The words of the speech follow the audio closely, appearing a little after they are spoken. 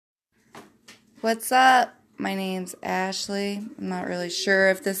What's up? My name's Ashley. I'm not really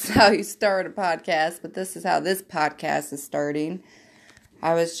sure if this is how you start a podcast, but this is how this podcast is starting.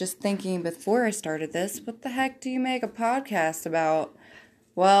 I was just thinking before I started this, what the heck do you make a podcast about?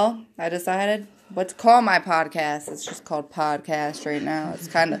 Well, I decided what to call my podcast. It's just called Podcast right now. It's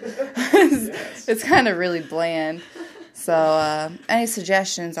kind of it's kind of really bland. So, any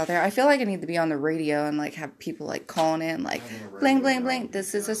suggestions out there? I feel like I need to be on the radio and, have people, calling in, bling, bling, bling,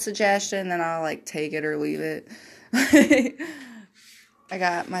 this is a suggestion, then I'll, take it or leave it. I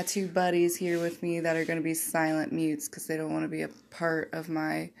got my two buddies here with me that are going to be silent mutes because they don't want to be a part of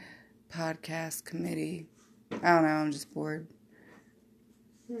my podcast committee. I don't know, I'm just bored.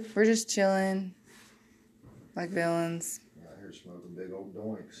 We're just chilling, like villains. I hear smoking big old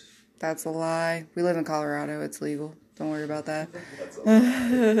doinks. That's a lie. We live in Colorado, it's legal. Don't worry about that.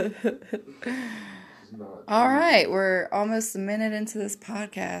 All right, we're almost a minute into this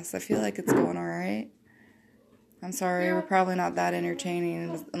podcast. I feel like it's going all right. I'm sorry, we're probably not that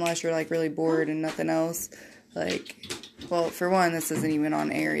entertaining unless you're really bored and nothing else. Well, for one, this isn't even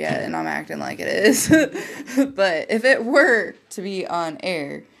on air yet, and I'm acting like it is. But if it were to be on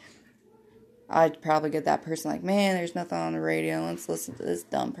air, I'd probably get that person man, there's nothing on the radio. Let's listen to this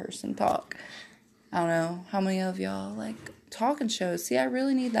dumb person talk. I don't know how many of y'all talking shows. See, I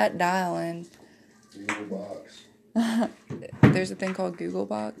really need that dial in. Google Box. There's a thing called Google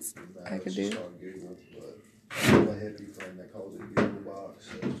Box I could do. Called Google, but I have a hippie friend that calls it Google Box.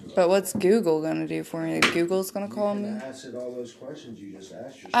 But what's Google gonna do for me? Google's gonna call me? You can ask it all those questions you just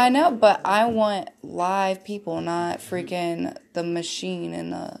asked yourself. I know, but I want live people, not freaking the machine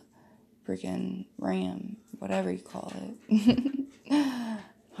and the freaking RAM, whatever you call it.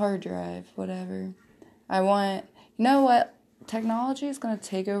 Hard drive, whatever. You know what? Technology is going to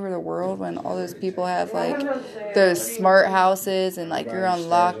take over the world when all those people have, those smart houses and, you're on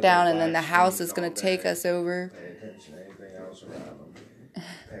lockdown and then the house is going to take us over. Pay attention to anything else around them.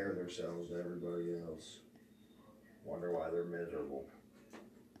 Compare themselves to everybody else. Wonder why they're miserable.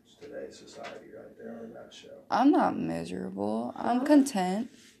 It's today's society right there in that show. I'm not miserable. I'm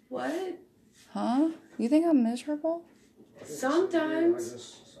content. What? Huh? You think I'm miserable?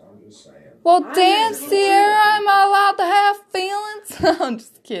 Sometimes. I'm just saying. Well, damn, Sierra, I'm allowed to have feelings. I'm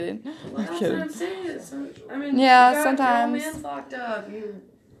just kidding. Well, that's what I'm saying. Yeah, you got sometimes. Your man's locked up. You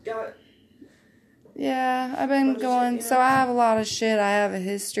got. Yeah, I've been going. So I have a lot of shit. I have a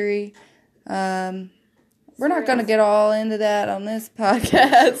history. We're not going to get all into that on this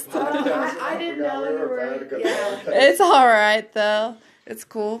podcast. I didn't know you were. Yeah. It's all right, though. It's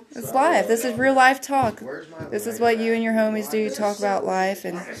cool. It's life. This is real life talk. This is what you and your homies do. You talk about life,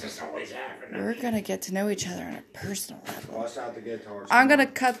 and we're going to get to know each other on a personal level. I'm going to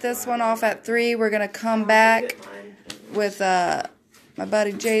cut this one off at 3. We're going to come back with my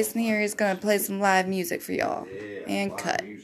buddy Jason here. He's going to play some live music for y'all. And cut.